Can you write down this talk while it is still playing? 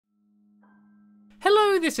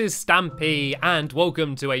this is Stampy, and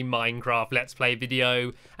welcome to a Minecraft Let's Play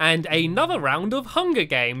video, and another round of Hunger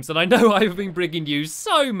Games. And I know I've been bringing you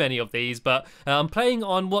so many of these, but I'm playing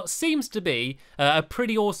on what seems to be a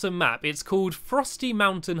pretty awesome map. It's called Frosty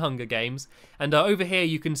Mountain Hunger Games, and over here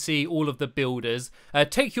you can see all of the builders.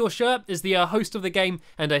 Take Your Shirt is the host of the game,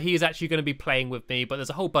 and he is actually going to be playing with me, but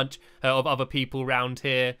there's a whole bunch of other people around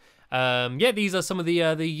here. Yeah, these are some of the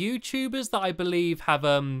YouTubers that I believe have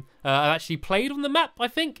actually played on the map, I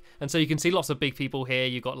think. And so you can see lots of big people here.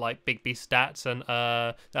 You've got like Big B Stats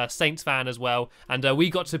and Saints fan as well. And we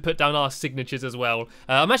got to put down our signatures as well.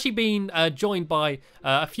 I'm actually being joined by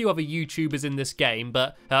a few other YouTubers in this game,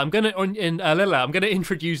 but I'm gonna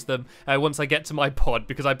introduce them once I get to my pod,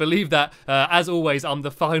 because I believe that as always I'm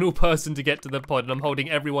the final person to get to the pod, and I'm holding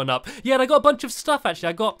everyone up. Yeah, and I got a bunch of stuff actually.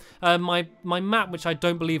 I got my map, which I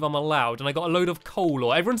don't believe I'm allowed, and I got a load of coal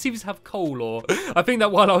ore. Everyone seems to have coal ore. I think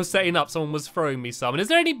that while I was setting up, someone was throwing me some. And is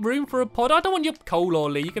there any room for a pod? I don't want your coal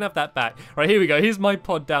ore, Lee. You can have that back. Right, here we go. Here's my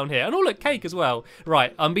pod down here. And oh, look, cake as well.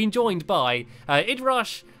 Right, I'm being joined by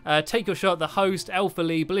Idrush, Take Your Shot, the host, Alpha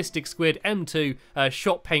Lee, Ballistic Squid, M2,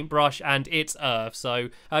 Shot Paintbrush, and It's Earth. So,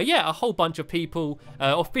 yeah, a whole bunch of people.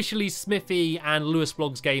 Officially, Smithy and Lewis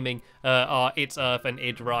Vlogs Gaming are It's Earth and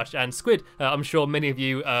Idrush. And Squid, I'm sure many of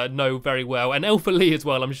you know very well. And Alpha Lee as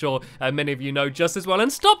well, I'm sure many of you know just as well.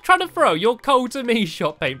 And stop trying to throw your coal to me,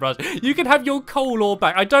 Shot Paintbrush. You can have your coal ore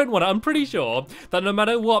back. I don't want it. I'm pretty sure that no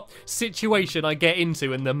matter what situation I get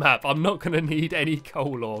into in the map, I'm not going to need any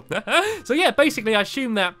coal ore. So, yeah, basically, I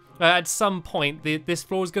assume that at some point, this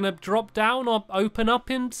floor is going to drop down or open up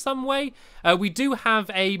in some way. We do have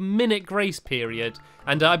a minute grace period,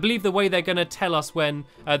 and I believe the way they're going to tell us when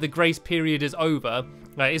the grace period is over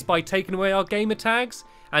is by taking away our gamer tags.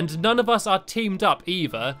 And none of us are teamed up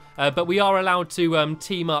either, but we are allowed to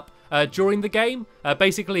team up during the game.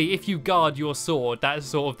 Basically, if you guard your sword, that is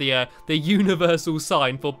sort of the universal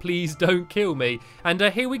sign for please don't kill me. And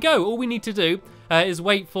here we go. All we need to do is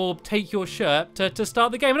wait for Take Your Shirt to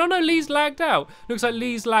start the game. And oh no, Lee's lagged out. Looks like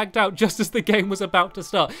Lee's lagged out just as the game was about to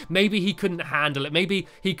start. Maybe he couldn't handle it. Maybe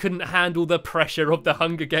he couldn't handle the pressure of the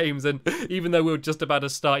Hunger Games, and even though we were just about to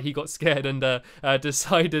start, he got scared and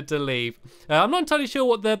decided to leave. I'm not entirely sure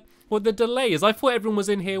what the delay is. I thought everyone was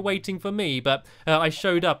in here waiting for me, but I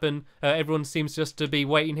showed up and everyone seems just to be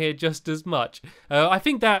waiting here just as much. I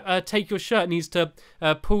think that Take Your Shirt needs to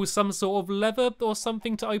pull some sort of lever or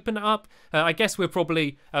something to open it up. I guess we're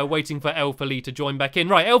probably waiting for Alpha Lee to join back in.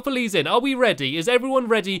 Right, Alpha Lee's in. Are we ready? Is everyone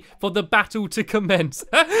ready for the battle to commence?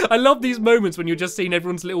 I love these moments when you're just seeing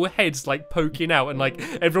everyone's little heads like poking out and like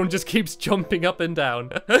everyone just keeps jumping up and down.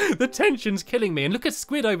 The tension's killing me. And look at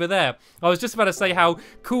Squid over there. I was just about to say how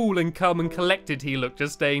cool and calm and collected he looked,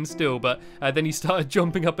 just staying still, but then he started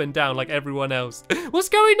jumping up and down like everyone else. What's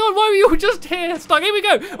going on? Why are we all just here stuck? Here we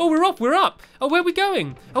go. Oh, we're off. We're up. Oh, where are we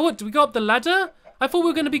going? Oh, what? Do we go up the ladder? I thought we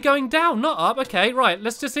were going to be going down, not up. Okay, right.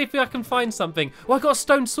 Let's just see if I can find something. Oh, I got a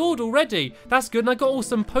stone sword already. That's good. And I got all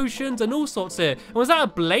some potions and all sorts here. And was that a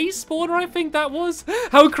blaze spawner? I think that was.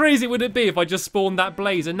 How crazy would it be if I just spawned that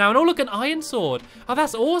blaze? And now, oh, look, an iron sword. Oh,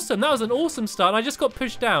 that's awesome. That was an awesome start. And I just got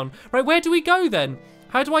pushed down. Right, where do we go then?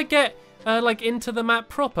 How do I get like into the map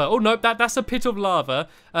proper? Oh no, that's a pit of lava.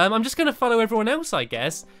 I'm just gonna follow everyone else, I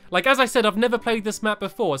guess. Like, as I said, I've never played this map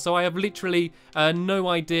before, so I have literally no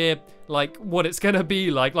idea like what it's gonna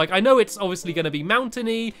be like. Like, I know it's obviously gonna be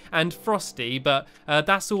mountainy and frosty, but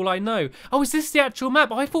that's all I know. Oh, is this the actual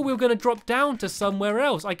map? I thought we were gonna drop down to somewhere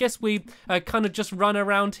else. I guess we kind of just run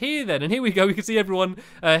around here then. And here we go. We can see everyone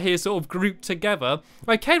here sort of grouped together.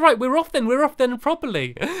 Okay, right, we're off then. We're off then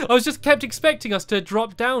properly. I was just kept expecting us to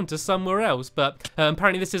drop down to somewhere else, but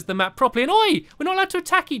apparently this is the map properly. And oi, we're not allowed to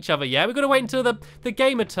attack each other yet. We've got to wait until the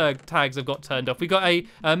gamer tags have got turned off. We got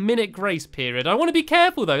a minute grace period. I want to be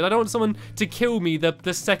careful though. I don't want someone to kill me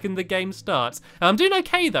the second the game starts. I'm doing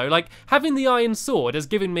okay though. Like, having the iron sword has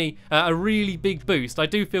given me a really big boost. I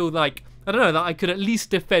do feel like, I don't know, that I could at least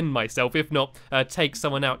defend myself, if not take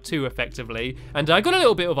someone out too effectively. And I got a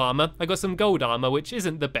little bit of armor. I got some gold armor, which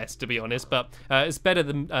isn't the best to be honest, but it's better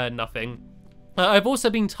than nothing. I've also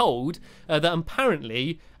been told that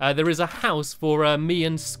apparently there is a house for me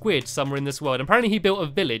and Squid somewhere in this world. Apparently he built a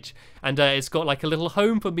village, and it's got like a little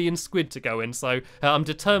home for me and Squid to go in. So I'm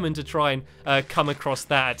determined to try and come across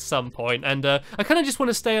that at some point. And I kind of just want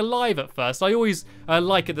to stay alive at first. I always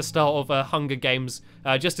like at the start of Hunger Games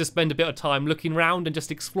just to spend a bit of time looking around and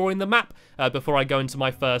just exploring the map before I go into my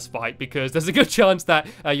first fight, because there's a good chance that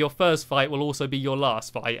your first fight will also be your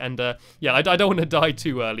last fight. And yeah, I don't want to die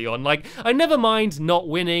too early on. Like, I never mind not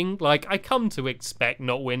winning. Like, I come to expect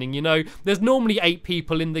not winning, you know. There's normally 8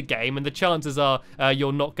 people in the game, and the chances are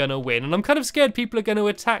you're not going to win. And I'm kind of scared people are going to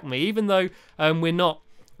attack me, even though we're not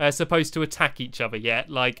supposed to attack each other yet.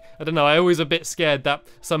 Like, I don't know, I always a bit scared that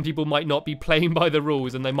some people might not be playing by the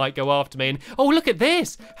rules and they might go after me. And oh, look at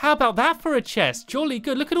this, how about that for a chest? Jolly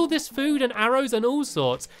good. Look at all this food and arrows and all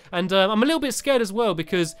sorts. And I'm a little bit scared as well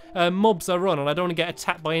because mobs are on and I don't want to get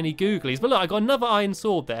attacked by any googlies. But look, I got another iron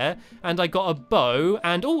sword there, and I got a bow,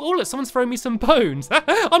 and oh look, someone's throwing me some bones.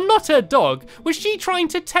 I'm not a dog. Was she trying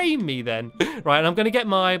to tame me then? Right, and I'm going to get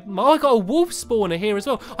oh, I got a wolf spawner here as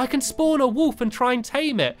well. I can spawn a wolf and try and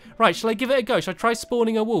tame it. Right, shall I give it a go? Shall I try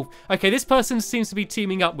spawning a wolf? Okay, this person seems to be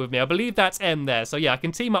teaming up with me. I believe that's M there. So yeah, I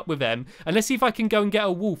can team up with M. And let's see if I can go and get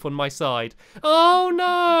a wolf on my side. Oh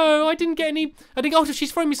no, I didn't get any. Oh,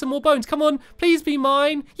 she's throwing me some more bones. Come on, please be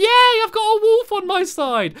mine. Yay, I've got a wolf on my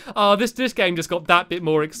side. Oh, this game just got that bit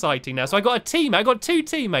more exciting now. So I got a team. I got 2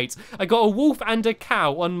 teammates. I got a wolf and a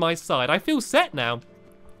cow on my side. I feel set now.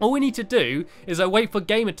 All we need to do is wait for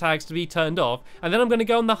gamer tags to be turned off, and then I'm going to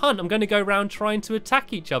go on the hunt. I'm going to go around trying to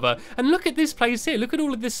attack each other. And look at this place here. Look at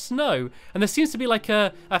all of this snow. And there seems to be like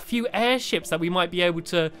a few airships that we might be able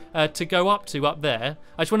to go up to up there.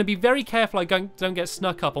 I just want to be very careful I don't get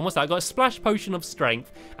snuck up on. What's that? I got a splash potion of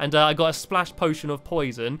strength, and I got a splash potion of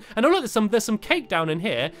poison. And oh look, there's some cake down in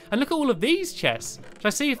here. And look at all of these chests. Shall I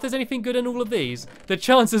see if there's anything good in all of these? The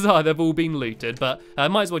chances are they've all been looted, but I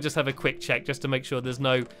might as well just have a quick check just to make sure there's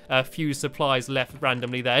no few supplies left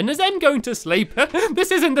randomly there. And is M going to sleep?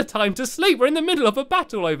 This isn't the time to sleep. We're in the middle of a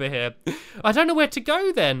battle over here. I don't know where to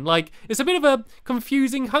go then. Like, it's a bit of a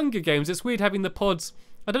confusing Hunger Games. It's weird having the pods,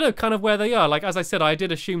 I don't know, kind of where they are. Like, as I said, I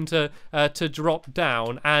did assume to drop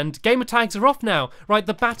down, and gamer tags are off now. Right,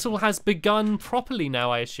 the battle has begun properly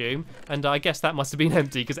now, I assume. And I guess that must have been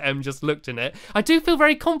empty because M just looked in it. I do feel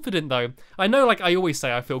very confident though. I know, like I always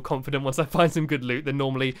say, I feel confident once I find some good loot, then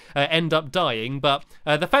normally end up dying. But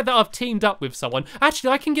the fact that I've teamed up with someone,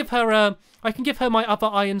 actually, I can give her my other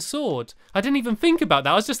iron sword. I didn't even think about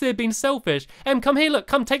that. I was just there being selfish. M, come here, look,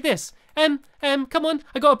 come take this. M, come on,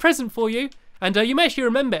 I got a present for you. And you may actually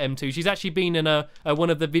remember M2. She's actually been in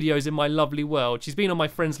one of the videos in my lovely world. She's been on my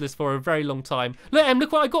friends list for a very long time. Look, M,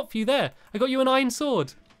 look what I got for you there. I got you an iron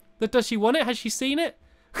sword. Does she want it? Has she seen it?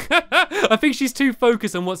 I think she's too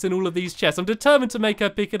focused on what's in all of these chests. I'm determined to make her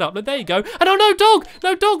pick it up. Look, there you go. And oh no, dog!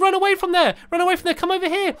 No, dog, run away from there! Run away from there. Come over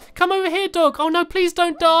here. Come over here, dog. Oh no, please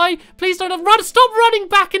don't die. Please don't run. Stop running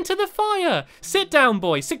back into the fire. Sit down,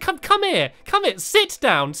 boy. Come here. Come here. Sit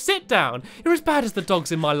down. Sit down. You're as bad as the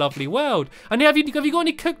dogs in my lovely world. And have you got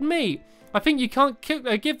any cooked meat? I think you can't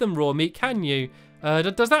give them raw meat, can you?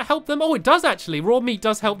 Does that help them? Oh, it does actually. Raw meat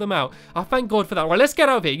does help them out. Oh, thank God for that. Right, let's get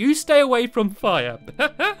out of here. You stay away from fire.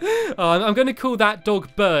 I'm going to call that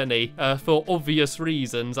dog Bernie for obvious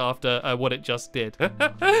reasons after what it just did.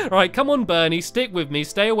 Right, come on, Bernie. Stick with me.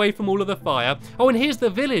 Stay away from all of the fire. Oh, and here's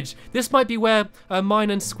the village. This might be where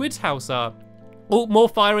mine and Squid's house are. Oh, more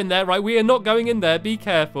fire in there. Right, we are not going in there. Be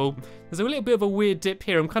careful. There's a little bit of a weird dip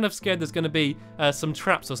here. I'm kind of scared there's going to be some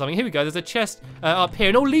traps or something. Here we go. There's a chest up here.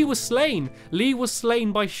 And oh, Lee was slain. Lee was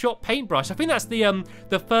slain by shot paintbrush. I think that's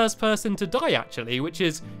the first person to die, actually, which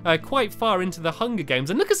is quite far into the Hunger Games.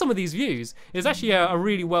 And look at some of these views. It's actually a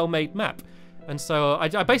really well-made map. And so I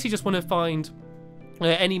basically just want to find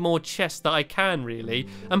any more chests that I can, really.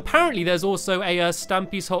 And apparently there's also a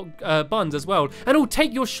Stampy's Hot Buns as well. And oh,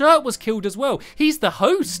 Take Your Shirt was killed as well. He's the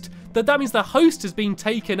host. That means the host has been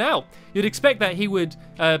taken out. You'd expect that he would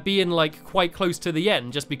be in like quite close to the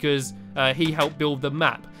end just because he helped build the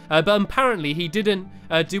map. But apparently he didn't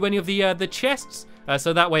do any of the chests.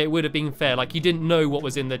 So that way it would have been fair. Like, he didn't know what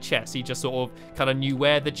was in the chest. He just sort of kind of knew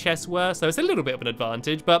where the chests were. So it's a little bit of an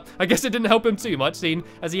advantage, but I guess it didn't help him too much, seeing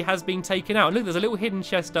as he has been taken out. And look, there's a little hidden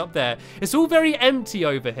chest up there. It's all very empty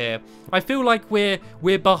over here. I feel like we're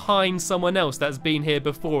behind someone else that's been here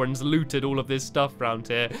before and's looted all of this stuff around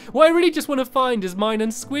here. What I really just want to find is mine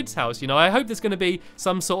and Squid's house. You know, I hope there's going to be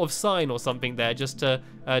some sort of sign or something there just to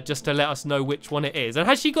let us know which one it is. And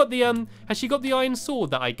has she got the iron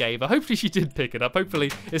sword that I gave her? Hopefully she did pick it up.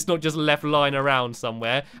 Hopefully it's not just left lying around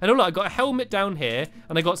somewhere. And oh look, I got a helmet down here,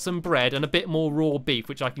 and I got some bread and a bit more raw beef,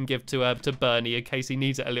 which I can give to Bernie in case he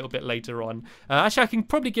needs it a little bit later on. Actually, I can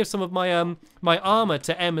probably give some of my my armor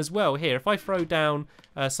to M as well. Here, if I throw down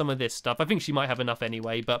some of this stuff, I think she might have enough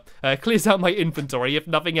anyway, but clears out my inventory if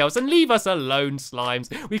nothing else, and leave us alone,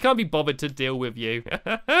 slimes. We can't be bothered to deal with you.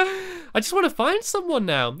 I just want to find someone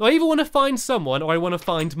now. I either want to find someone or I want to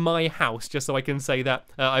find my house, just so I can say that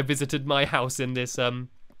I visited my house in this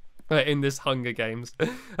in this Hunger Games.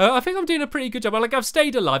 I think I'm doing a pretty good job. Like, I've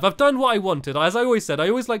stayed alive. I've done what I wanted. As I always said, I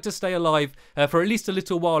always like to stay alive for at least a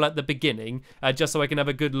little while at the beginning, just so I can have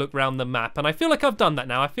a good look around the map. And I feel like I've done that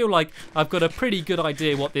now. I feel like I've got a pretty good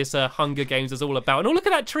idea what this Hunger Games is all about. And oh, look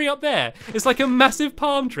at that tree up there. It's like a massive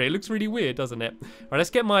palm tree. It looks really weird, doesn't it? Right, let's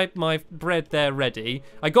get my bread there ready.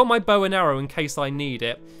 I got my bow and arrow in case I need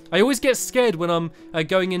it. I always get scared when I'm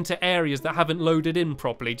going into areas that haven't loaded in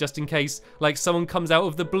properly, just in case like someone comes out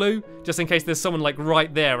of the blue, just in case there's someone like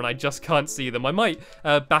right there and I just can't see them. I might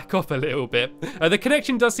back off a little bit. The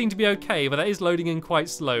connection does seem to be okay, but that is loading in quite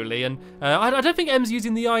slowly. And I don't think Em's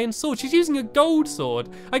using the iron sword. She's using a gold sword.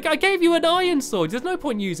 I gave you an iron sword. There's no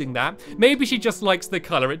point using that. Maybe she just likes the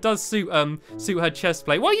color. It does suit her chest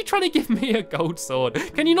plate. Why are you trying to give me a gold sword?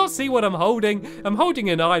 Can you not see what I'm holding? I'm holding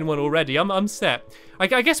an iron one already. I'm set.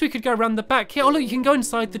 I guess we could go around the back here. Oh, look, you can go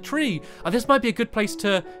inside the tree. This might be a good place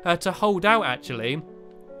to hold out, actually.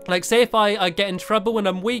 Like, say if I get in trouble when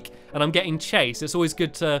I'm weak and I'm getting chased, it's always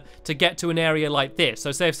good to get to an area like this.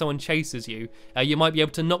 So say if someone chases you, you might be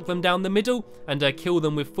able to knock them down the middle and kill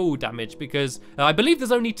them with full damage, because I believe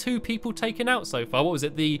there's only 2 people taken out so far. What was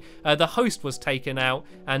it? The host was taken out,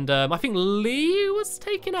 and I think Lee was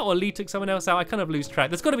taken out, or Lee took someone else out. I kind of lose track.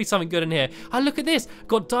 There's got to be something good in here. Oh, look at this.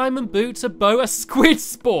 Got diamond boots, a bow, a squid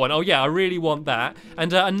spawn. Oh yeah, I really want that.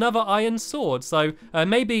 And another iron sword. So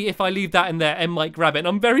maybe if I leave that in there, Em might grab it. And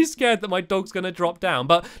I'm very scared that my dog's going to drop down.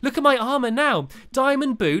 But look at my armor now.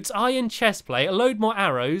 Diamond boots, iron chest plate, a load more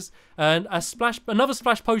arrows, and another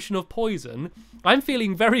splash potion of poison. I'm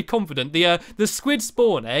feeling very confident. The squid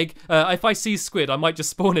spawn egg, if I see squid, I might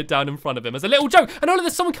just spawn it down in front of him as a little joke. And oh, look,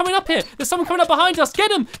 there's someone coming up here. There's someone coming up behind us.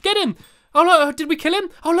 Get him, get him. Oh, look, did we kill him?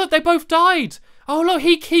 Oh, look, they both died. Oh, look,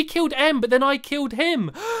 he killed M, but then I killed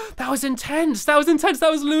him. That was intense. That was intense.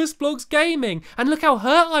 That was Lewis Vlogs Gaming. And look how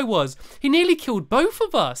hurt I was. He nearly killed both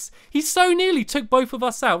of us. He so nearly took both of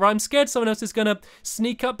us out. Right, I'm scared someone else is going to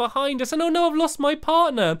sneak up behind us. And oh, no, I've lost my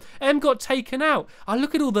partner. M got taken out. Oh,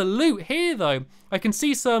 look at all the loot here, though. I can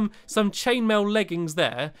see some chainmail leggings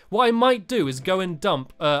there. What I might do is go and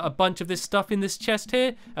dump a bunch of this stuff in this chest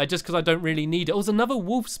here, just because I don't really need it. Oh, there's another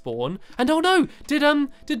wolf spawn. And oh no,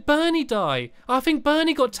 did Bernie die? I think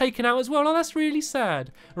Bernie got taken out as well. Oh, that's really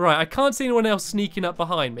sad. Right, I can't see anyone else sneaking up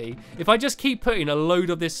behind me. If I just keep putting a load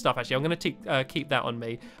of this stuff, actually, I'm going to keep that on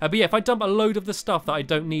me. But yeah, if I dump a load of the stuff that I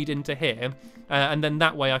don't need into here, and then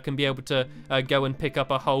that way I can be able to go and pick up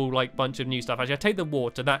a whole like bunch of new stuff. Actually, I take the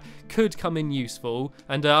water. That could come in useful.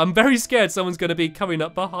 And I'm very scared someone's going to be coming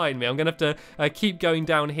up behind me. I'm going to have to keep going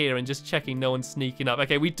down here and just checking no one's sneaking up.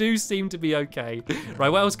 Okay, we do seem to be okay. Right,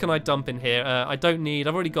 what else can I dump in here? I don't need...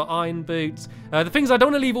 I've already got iron boots. The thing is, I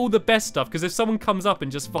don't want to leave all the best stuff, because if someone comes up and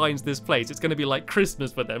just finds this place, it's going to be like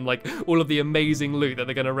Christmas for them. Like all of the amazing loot that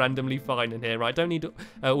they're going to randomly find in here. Right, I don't need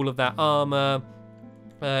all of that armor.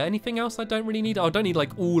 Anything else I don't really need? Oh, I don't need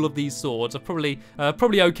like all of these swords. I'm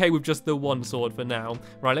probably okay with just the one sword for now.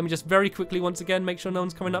 Right, let me just very quickly once again make sure no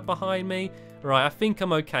one's coming up behind me. Right, I think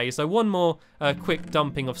I'm okay. So one more quick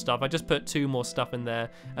dumping of stuff. I just put 2 more stuff in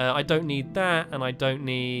there. I don't need that, and I don't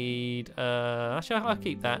need... actually, I'll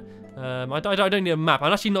keep that. I don't need a map.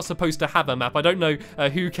 I'm actually not supposed to have a map. I don't know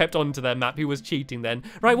who kept on to their map, who was cheating then.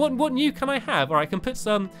 Right, what new can I have? All right, I can put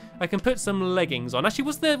some leggings on. Actually,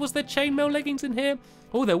 was there chainmail leggings in here?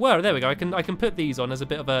 Oh, there were. There we go. I can put these on as a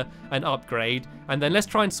bit of an upgrade. And then let's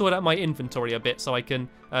try and sort out my inventory a bit so I can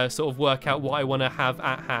sort of work out what I want to have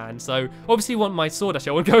at hand. So obviously want my sword. Actually,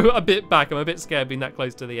 I want to go a bit back. I'm a bit scared being that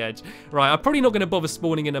close to the edge. Right, I'm probably not going to bother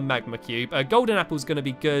spawning in a magma cube. Golden apple's going to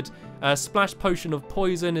be good. Splash potion of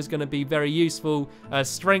poison is going to be very useful.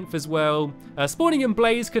 Strength as well. Spawning in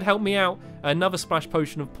blaze could help me out. Another splash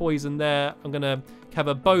potion of poison there. I'm going to have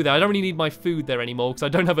a bow there. I don't really need my food there anymore because I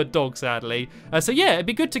don't have a dog, sadly. So yeah, it'd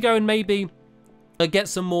be good to go and maybe get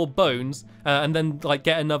some more bones and then like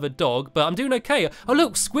get another dog, but I'm doing okay. Oh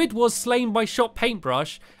look, Squid was slain by shot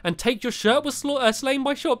paintbrush, and Take Your Shirt was slain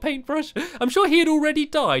by shot paintbrush. I'm sure he had already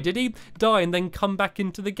died. Did he die and then come back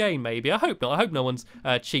into the game maybe? I hope not. I hope no one's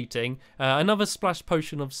cheating. Another splash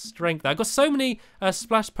potion of strength. I've got so many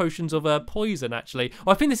splash potions of poison actually.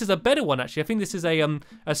 Oh, I think this is a better one actually. I think this is a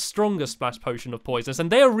stronger splash potion of poisons,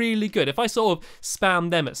 and they are really good. If I sort of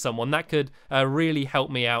spam them at someone, that could really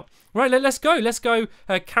help me out. Right, let's go. Let's go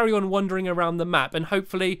carry on wandering around the map and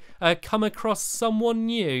hopefully come across someone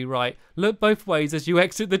new. Right, look both ways as you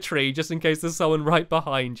exit the tree, just in case there's someone right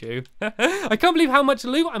behind you. I can't believe how much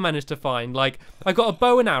loot I managed to find. Like, I got a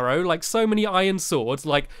bow and arrow, like so many iron swords,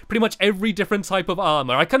 like pretty much every different type of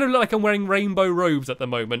armor. I kind of look like I'm wearing rainbow robes at the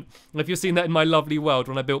moment. If you've seen that in my lovely world,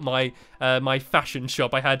 when I built my my fashion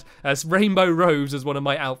shop, I had rainbow robes as one of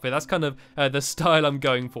my outfits. That's kind of the style I'm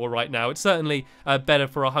going for right now. It's certainly better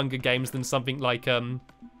for a Hunger Games than something like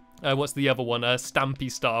what's the other one?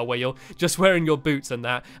 Stampy Star, where you're just wearing your boots and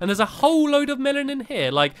that. And there's a whole load of melon in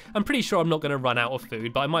here. Like, I'm pretty sure I'm not going to run out of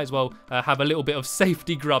food, but I might as well have a little bit of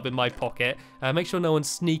safety grub in my pocket. Make sure no one's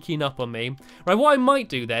sneaking up on me. Right, what I might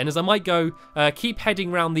do then is I might go keep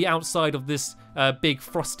heading around the outside of this big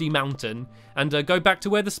Frosty Mountain and go back to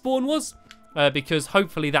where the spawn was. Because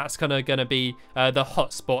hopefully that's kind of going to be the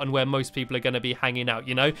hot spot and where most people are going to be hanging out,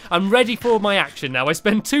 you know? I'm ready for my action now. I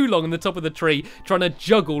spent too long on the top of the tree trying to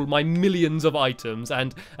juggle my millions of items,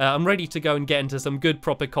 and I'm ready to go and get into some good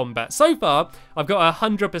proper combat. So far, I've got a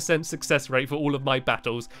 100% success rate for all of my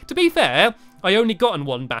battles. To be fair, I only got in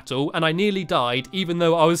one battle, and I nearly died, even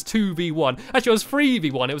though I was 2v1. Actually, I was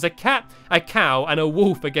 3v1. It was a cat, a cow, and a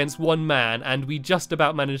wolf against one man, and we just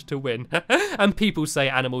about managed to win. And people say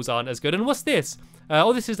animals aren't as good. And what's this?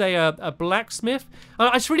 Oh, this is a blacksmith.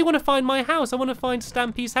 I just really want to find my house. I want to find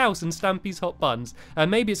Stampy's house and Stampy's hot buns.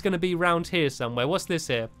 Maybe it's going to be round here somewhere. What's this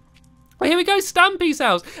here? Oh, here we go, Stampy's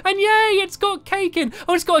house. And yay, it's got cake in.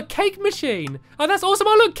 Oh, it's got a cake machine. Oh, that's awesome.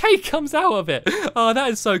 Oh, look, cake comes out of it. Oh,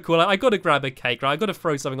 that is so cool. I got to grab a cake, right? I got to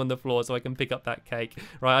throw something on the floor so I can pick up that cake.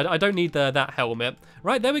 Right, I don't need that helmet.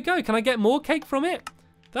 Right, there we go. Can I get more cake from it?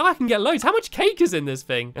 Oh, I can get loads. How much cake is in this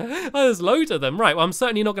thing? Oh, there's loads of them. Right, well, I'm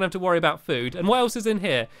certainly not going to have to worry about food. And what else is in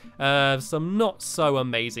here? Some not so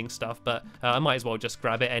amazing stuff, but I might as well just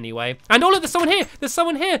grab it anyway. And oh, look, there's someone here. There's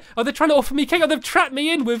someone here. Oh, they're trying to offer me cake. Oh, they've trapped me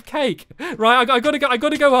in with cake. Right, I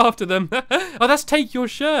gotta go after them. Oh, that's Take Your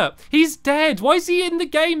Shirt. He's dead. Why is he in the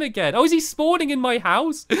game again? Oh, is he spawning in my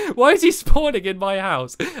house? Why is he spawning in my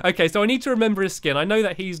house? Okay, so I need to remember his skin. I know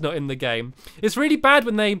that he's not in the game. It's really bad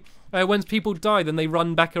when people die, then they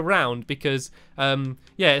run back around because,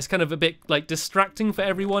 yeah, it's kind of a bit like distracting for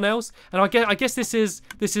everyone else. And I guess this is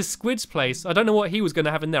Squid's place. I don't know what he was going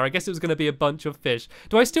to have in there. I guess it was going to be a bunch of fish.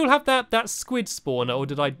 Do I still have that squid spawner, or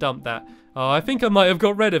did I dump that? Oh, I think I might have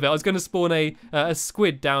got rid of it. I was going to spawn a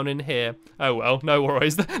squid down in here. Oh, well, no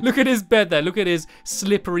worries. Look at his bed there. Look at his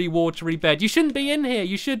slippery, watery bed. You shouldn't be in here.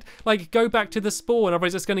 You should, like, go back to the spawn.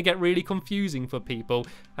 Otherwise, it's going to get really confusing for people.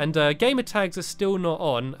 And gamer tags are still not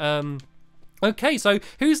on. Okay, so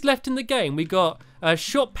who's left in the game? We got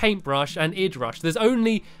Shot Paintbrush and Idrush. There's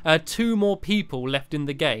only 2 more people left in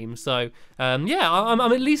the game, so yeah, I'm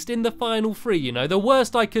at least in the final 3, you know. The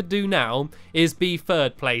worst I could do now is be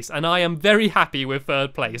 3rd place, and I am very happy with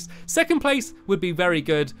 3rd place. 2nd place would be very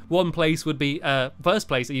good. 1 place would be, 1st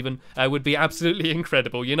place even, would be absolutely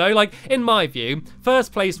incredible, you know. Like, in my view,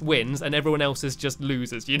 1st place wins and everyone else is just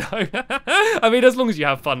losers, you know. I mean, as long as you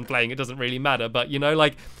have fun playing, it doesn't really matter, but, you know,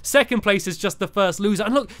 like, 2nd place is just the first loser.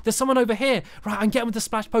 And look, there's someone over here. Right, I'm getting with the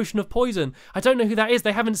splash potion of poison. I don't know who that is.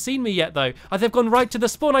 They haven't seen me yet, though. Oh, they've gone right to the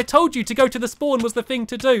spawn. I told you to go to the spawn was the thing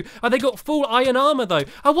to do. Oh, they got full iron armor, though.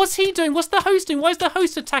 Oh, what's he doing? What's the host doing? Why is the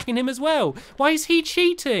host attacking him as well? Why is he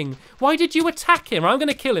cheating? Why did you attack him? I'm going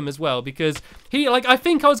to kill him as well because he, like, I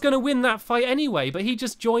think I was going to win that fight anyway, but he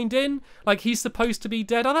just joined in. Like, he's supposed to be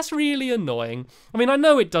dead. Oh, that's really annoying. I mean, I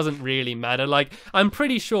know it doesn't really matter. Like, I'm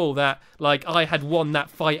pretty sure that, like, I had won that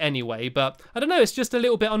fight anyway, but I don't know. It's just a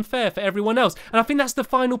little bit unfair for everyone else. And I think that's the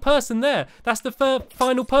final person there. That's the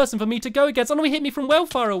final person for me to go against. Oh no, he hit me from well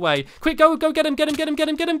far away. Quick, go get him, get him, get him, get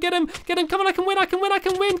him, get him, get him, get him. Come on, I can win, I can win, I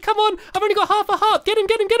can win. Come on, I've only got half a heart. Get him,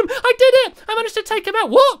 get him, get him. I did it. I managed to take him out.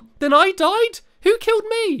 What? Then I died? Who killed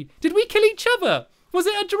me? Did we kill each other? Was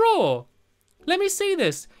it a draw? Let me see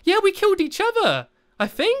this. Yeah, we killed each other, I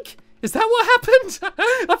think. Is that what happened?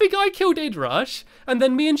 I think I killed Idrush, and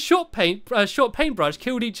then me and Shot Paintbrush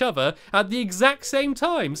killed each other at the exact same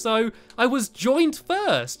time. So I was joined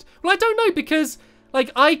first. Well, I don't know, because like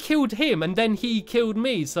I killed him and then he killed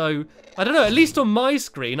me. So I don't know. At least on my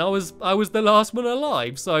screen, I was the last one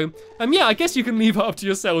alive. So yeah, I guess you can leave it up to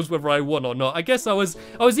yourselves whether I won or not. I guess I was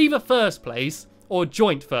either 1st place or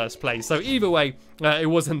joint 1st place. So either way, it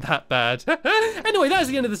wasn't that bad. Anyway, that is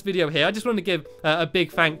the end of this video here. I just wanted to give a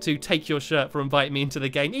big thank to Take Your Shirt for inviting me into the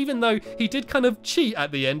game, even though he did kind of cheat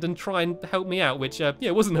at the end and try and help me out, which,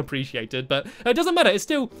 yeah, wasn't appreciated. But it doesn't matter. It's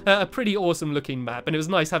still a pretty awesome looking map, and it was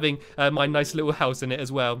nice having my nice little house in it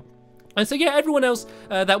as well. And so yeah, everyone else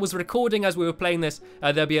that was recording as we were playing this,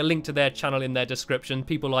 there'll be a link to their channel in their description.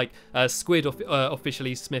 People like Squid,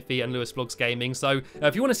 Officially Smithy, and Lewis Vlogs Gaming. So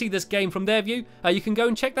if you want to see this game from their view, you can go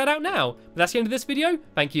and check that out now. But that's the end of this video.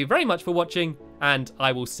 Thank you very much for watching, and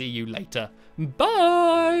I will see you later.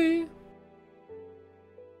 Bye!